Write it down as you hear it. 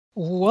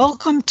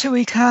Welcome to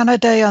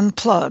Econoday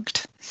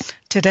Unplugged.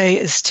 Today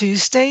is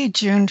Tuesday,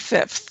 June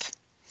 5th.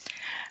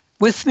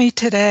 With me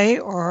today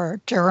are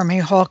Jeremy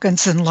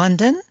Hawkins in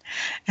London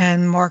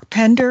and Mark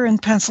Pender in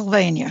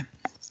Pennsylvania.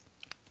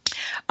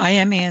 I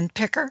am Ann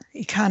Picker,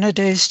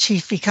 Econoday's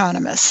chief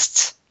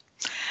economist.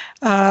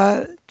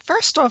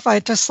 First off,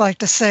 I'd just like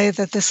to say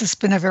that this has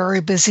been a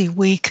very busy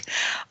week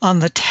on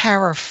the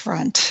tariff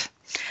front.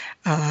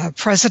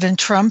 President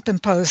Trump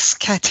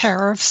imposed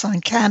tariffs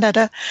on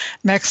Canada,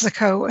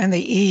 Mexico, and the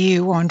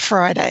EU on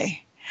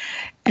Friday.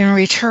 In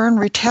return,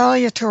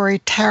 retaliatory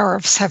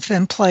tariffs have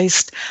been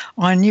placed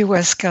on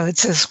U.S.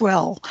 goods as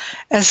well,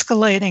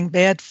 escalating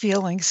bad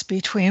feelings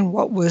between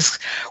what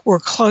were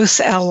close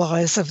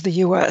allies of the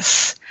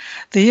U.S.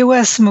 The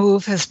U.S.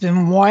 move has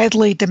been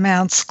widely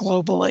denounced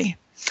globally.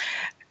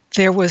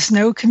 There was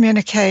no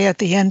communique at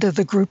the end of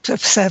the group of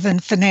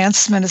 7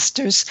 finance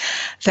ministers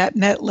that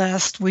met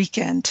last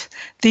weekend.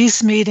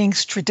 These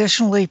meetings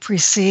traditionally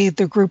precede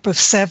the group of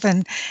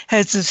 7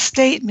 heads of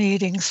state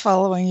meetings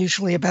following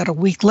usually about a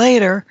week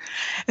later,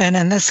 and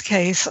in this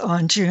case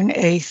on June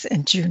 8th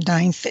and June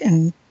 9th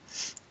in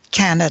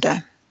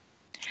Canada.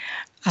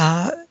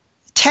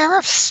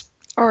 Tariffs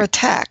are a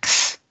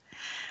tax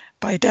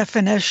by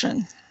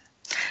definition.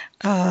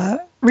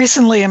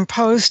 Recently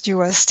imposed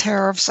U.S.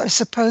 tariffs are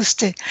supposed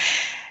to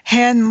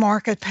hand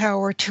market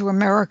power to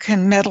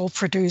American metal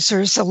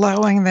producers,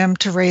 allowing them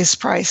to raise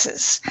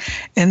prices.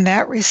 In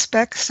that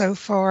respect, so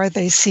far,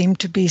 they seem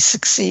to be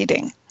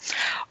succeeding.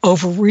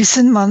 Over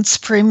recent months,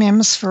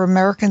 premiums for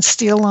American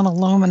steel and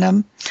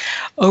aluminum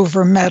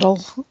over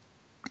metal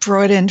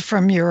brought in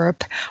from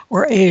Europe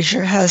or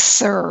Asia have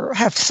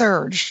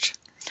surged.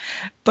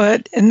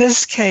 But in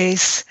this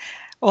case,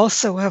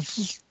 also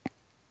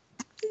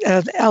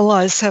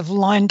allies have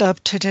lined up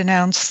to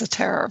denounce the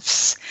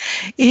tariffs.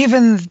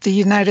 Even the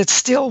United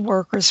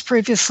Steelworkers,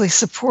 previously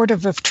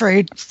supportive of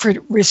trade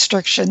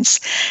restrictions,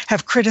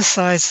 have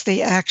criticized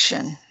the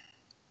action.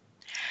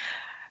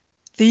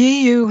 The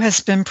EU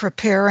has been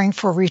preparing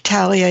for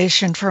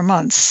retaliation for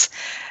months,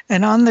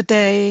 and on the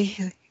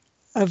day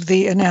of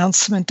the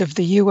announcement of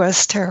the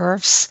U.S.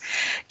 tariffs,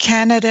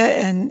 Canada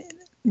and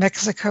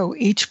Mexico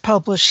each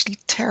published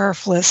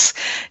tariff lists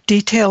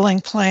detailing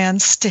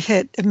plans to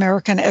hit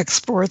American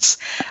exports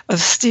of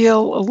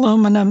steel,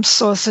 aluminum,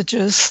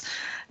 sausages,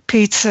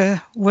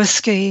 pizza,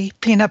 whiskey,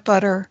 peanut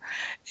butter,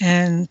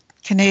 and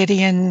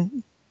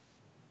Canadian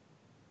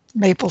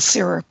maple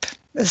syrup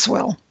as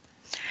well.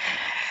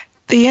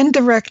 The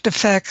indirect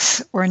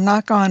effects or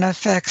knock-on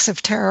effects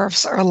of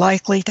tariffs are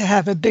likely to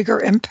have a bigger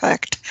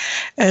impact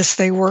as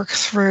they work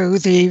through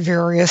the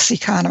various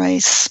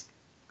economies.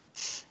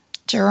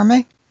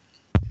 Jeremy?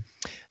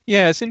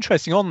 Yeah, it's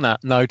interesting on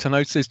that note. I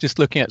noticed just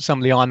looking at some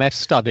of the IMF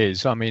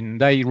studies. I mean,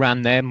 they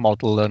ran their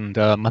model, and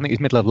I think it was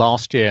middle of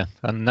last year,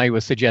 and they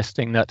were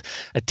suggesting that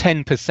a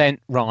 10%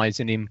 rise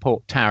in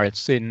import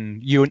tariffs in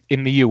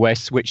the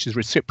US, which is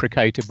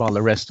reciprocated by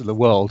the rest of the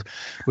world,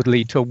 would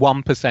lead to a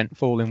 1%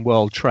 fall in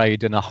world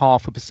trade and a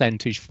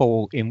 0.5%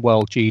 fall in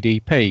world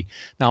GDP.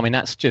 Now, I mean,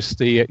 that's just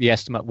the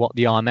estimate what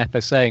the IMF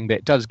are saying, but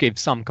it does give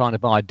some kind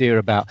of idea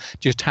about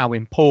just how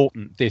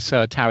important this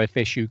tariff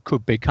issue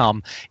could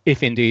become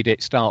if indeed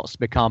it starts to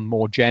become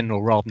more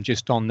general rather than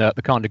just on the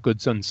kind of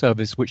goods and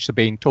services which are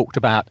being talked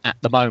about at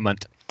the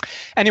moment.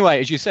 Anyway,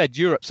 as you said,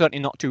 Europe's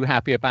certainly not too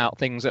happy about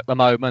things at the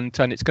moment,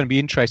 and it's going to be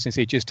interesting to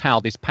see just how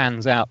this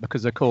pans out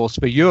because, of course,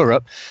 for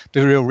Europe,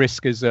 the real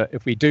risk is that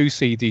if we do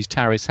see these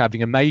tariffs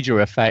having a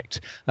major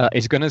effect,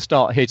 it's going to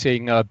start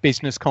hitting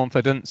business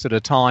confidence at a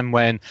time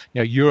when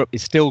Europe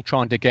is still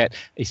trying to get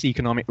its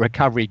economic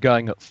recovery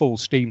going at full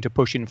steam to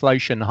push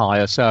inflation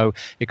higher. So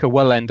it could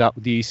well end up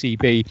with the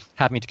ECB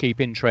having to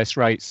keep interest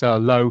rates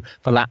low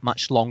for that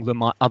much longer than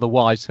might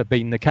otherwise have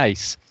been the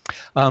case.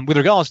 With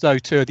regards, though,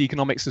 to the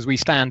economics as we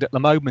stand at the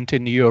moment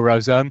in the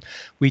Eurozone,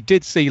 we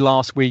did see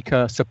last week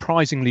a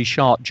surprisingly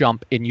sharp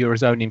jump in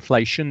Eurozone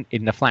inflation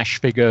in the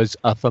flash figures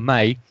for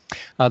May.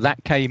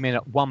 That came in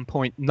at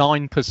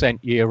 1.9%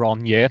 year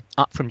on year,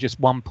 up from just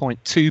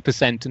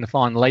 1.2% in the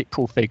final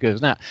April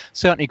figures. That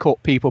certainly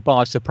caught people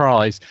by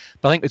surprise.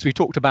 But I think, as we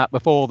talked about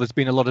before, there's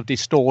been a lot of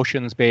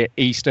distortions, be it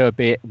Easter,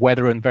 be it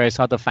weather and various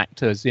other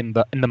factors in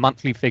the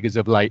monthly figures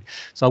of late.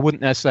 So I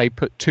wouldn't necessarily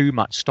put too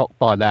much stock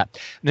by that.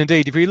 And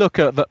indeed, if you look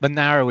at the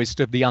narrowest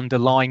of the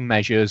underlying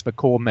measures, the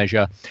core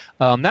measure,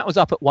 that was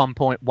up at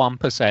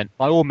 1.1%,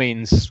 by all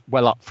means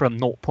well up from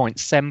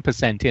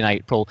 0.7% in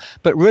April.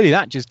 But really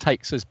that just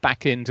takes us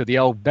back into the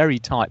old very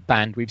tight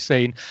band we've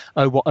seen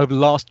over the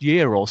last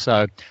year or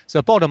so.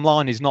 So bottom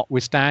line is,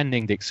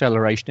 notwithstanding the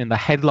acceleration in the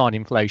headline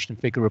inflation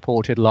figure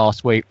reported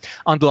last week,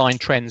 underlying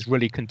trends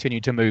really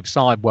continue to move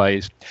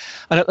sideways.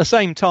 And at the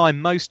same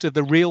time, most of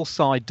the real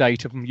side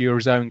data from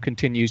Eurozone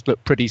continues to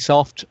look pretty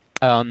soft.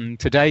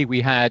 Today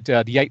we had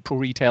the April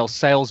retail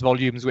sales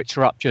volumes, which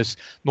are up just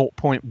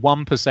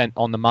 0.1%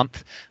 on the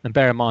month. And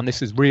bear in mind,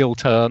 this is real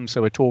terms,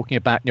 so we're talking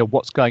about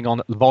what's going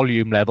on at the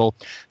volume level.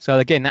 So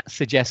again, that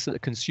suggests that the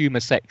consumer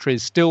sector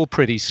is still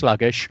pretty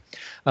sluggish.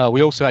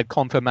 We also had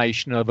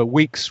confirmation of a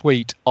weak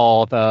suite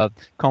of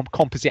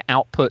composite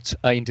output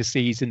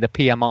indices in the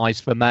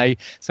PMIs for May.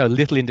 So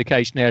little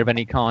indication there of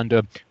any kind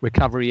of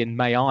recovery in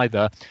May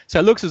either. So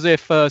it looks as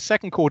if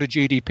second quarter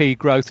GDP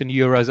growth in the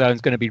Eurozone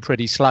is going to be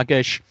pretty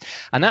sluggish.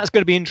 And that's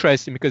going to be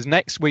interesting because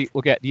next week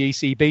we'll get the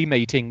ECB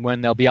meeting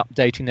when they'll be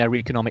updating their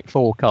economic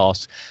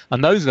forecasts.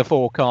 And those are the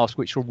forecasts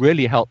which will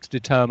really help to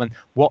determine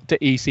what the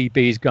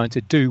ECB is going to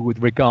do with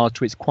regard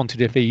to its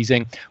quantitative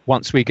easing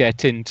once we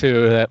get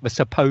into the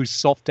supposed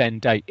soft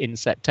end date in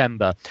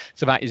September.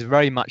 So that is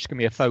very much going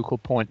to be a focal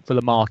point for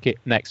the market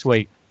next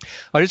week.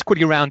 I'll just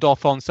quickly round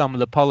off on some of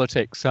the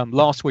politics.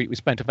 Last week we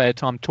spent a fair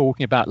time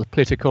talking about the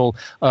political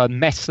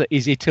mess that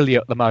is Italy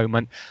at the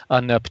moment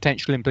and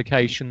potential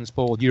implications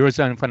for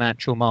Eurozone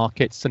financial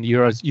markets and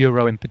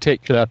Euro in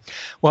particular.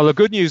 Well, the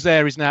good news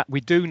there is that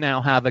we do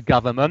now have a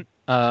government.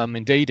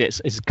 Indeed,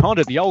 it's kind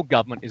of the old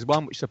government is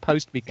one which is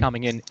supposed to be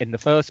coming in the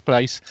first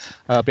place,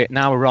 but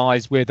now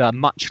arrives with a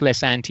much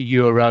less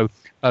anti-Euro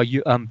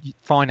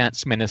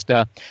finance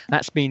minister.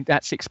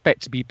 That's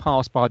expected to be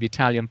passed by the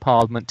Italian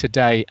Parliament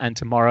today and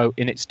tomorrow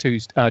in its two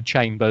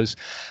chambers.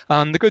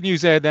 The good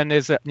news there then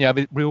is that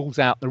it rules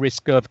out the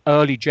risk of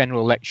early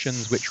general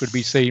elections, which would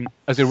be seen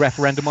as a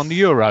referendum on the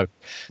euro.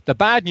 The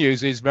bad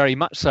news is very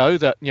much so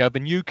that the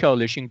new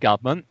coalition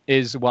government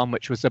is the one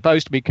which was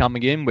supposed to be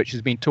coming in, which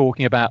has been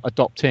talking about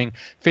adopting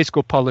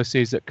fiscal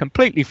policies that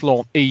completely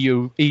flaunt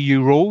EU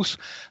rules.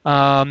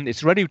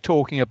 It's already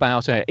talking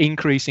about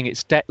increasing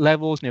its debt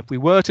levels, and if we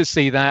were to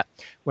see that,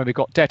 when we've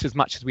got debt as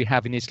much as we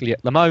have in Italy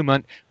at the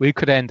moment, we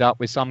could end up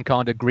with some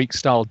kind of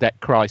Greek-style debt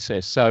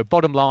crisis. So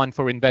bottom line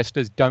for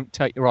investors, don't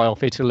take your eye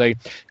off Italy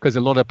because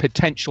a lot of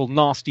potential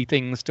nasty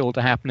things still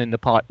to happen in the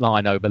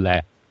pipeline over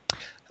there.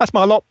 That's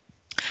my lot.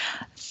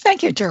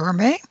 Thank you,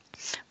 Jeremy.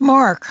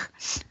 Mark,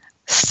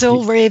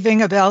 still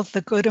raving about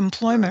the good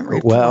employment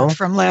report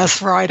from last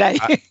Friday.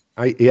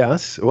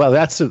 Yes. Well,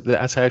 that's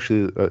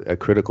actually a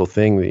critical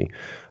thing,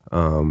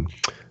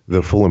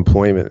 the full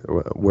employment,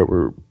 what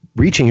we're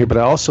reaching here. But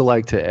I also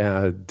like to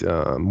add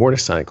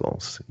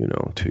motorcycles,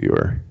 to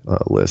your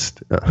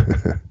list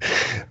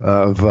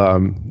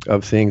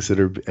of things that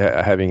are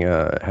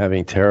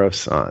having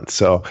tariffs on.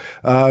 So,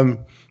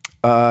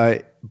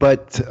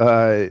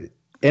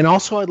 and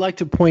also I'd like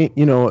to point,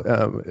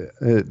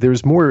 there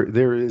is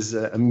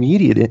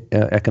immediate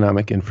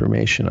economic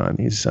information on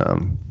these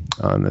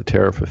on the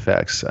tariff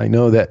effects. I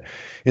know that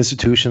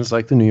institutions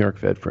like the New York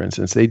Fed, for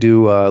instance, they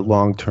do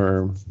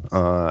long-term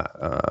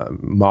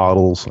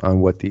models on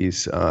what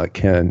these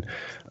can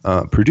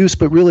produce,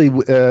 but really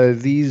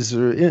this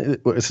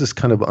is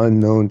kind of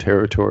unknown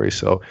territory.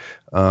 So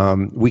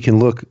we can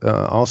look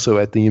also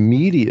at the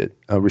immediate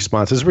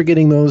responses. We're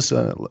getting those,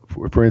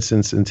 for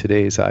instance, in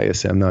today's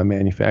ISM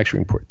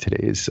non-manufacturing report.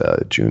 Today is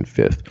June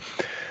 5th.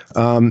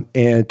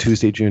 And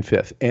Tuesday, June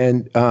 5th.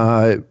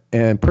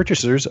 And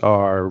purchasers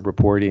are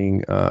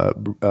reporting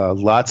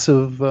lots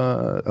of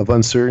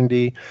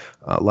uncertainty,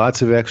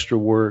 lots of extra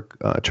work,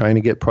 trying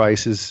to get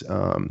prices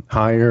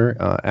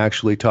higher,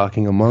 actually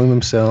talking among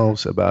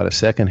themselves about a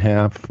second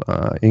half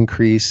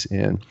increase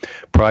in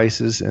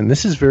prices. And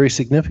this is very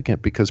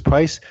significant because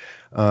price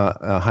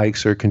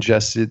hikes are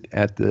congested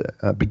at the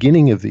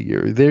beginning of the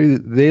year.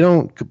 They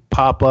don't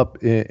pop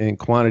up in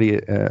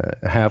quantity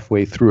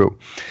halfway through.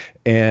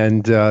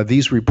 And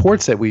these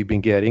reports that we've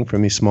been getting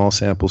from these small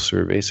sample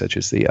surveys, such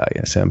as the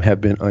ISM, have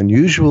been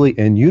unusually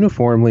and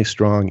uniformly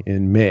strong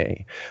in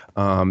May.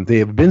 They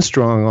have been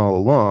strong all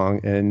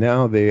along, and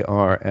now they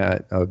are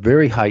at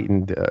very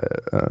heightened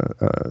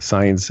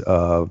signs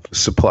of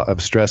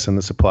stress in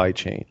the supply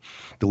chain.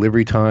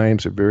 Delivery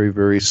times are very,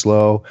 very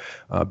slow.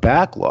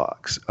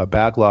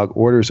 Backlog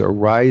orders are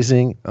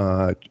rising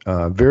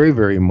very,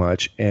 very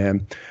much,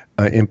 and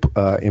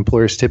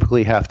employers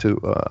typically have to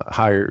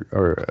hire,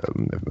 or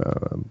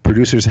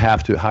producers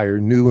have to hire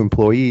new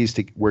employees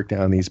to work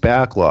down these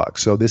backlogs.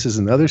 So this is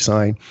another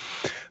sign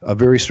of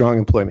very strong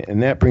employment.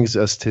 And that brings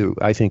us to,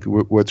 I think,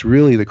 what's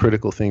really the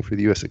critical thing for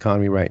the U.S.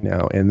 economy right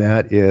now, and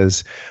that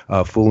is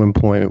full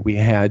employment. We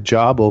had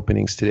job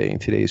openings today in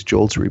today's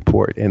JOLTS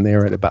report, and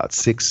they're at about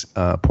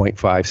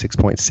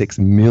 6.6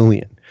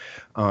 million.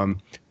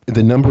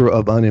 The number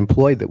of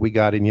unemployed that we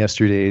got in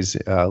yesterday's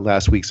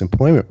last week's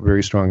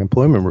very strong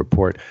employment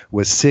report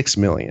was 6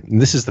 million.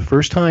 And this is the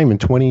first time in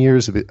 20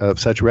 years of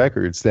such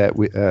records that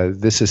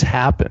this has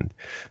happened.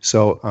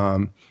 So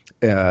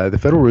the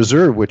Federal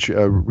Reserve, which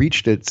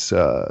reached its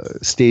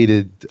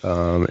stated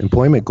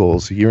employment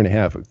goals a year and a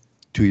half,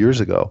 2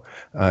 years ago,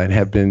 and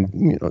have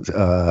been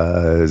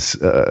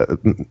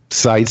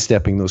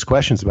sidestepping those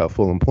questions about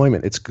full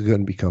employment, it's going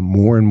to become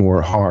more and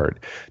more hard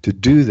to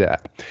do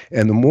that.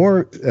 And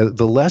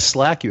the less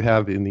slack you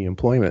have in the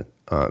employment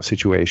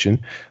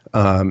situation,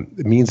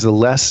 it means the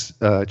less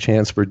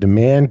chance for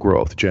demand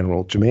growth,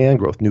 general demand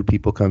growth, new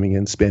people coming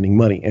in, spending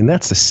money. And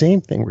that's the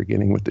same thing we're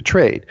getting with the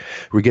trade.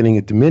 We're getting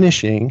a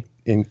diminishing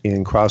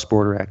in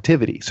cross-border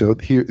activity. So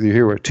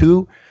here are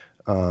two,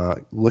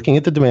 looking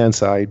at the demand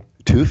side,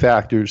 two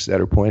factors that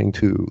are pointing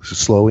to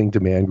slowing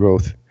demand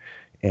growth.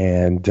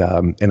 And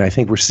I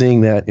think we're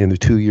seeing that in the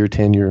 2-year,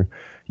 10-year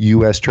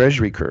U.S.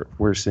 Treasury curve.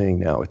 We're seeing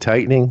now a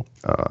tightening,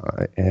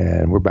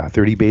 and we're about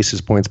 30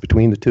 basis points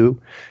between the two.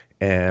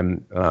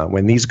 And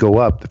when these go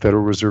up, the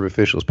Federal Reserve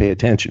officials pay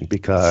attention,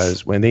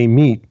 because when they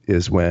meet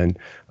is when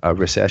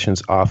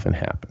recessions often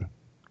happen.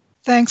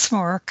 Thanks,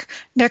 Mark.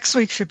 Next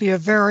week should be a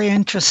very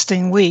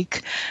interesting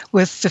week,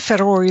 with the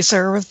Federal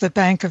Reserve, the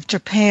Bank of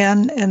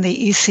Japan, and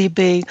the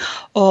ECB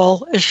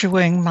all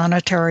issuing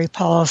monetary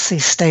policy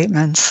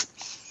statements.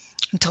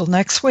 Until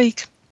next week.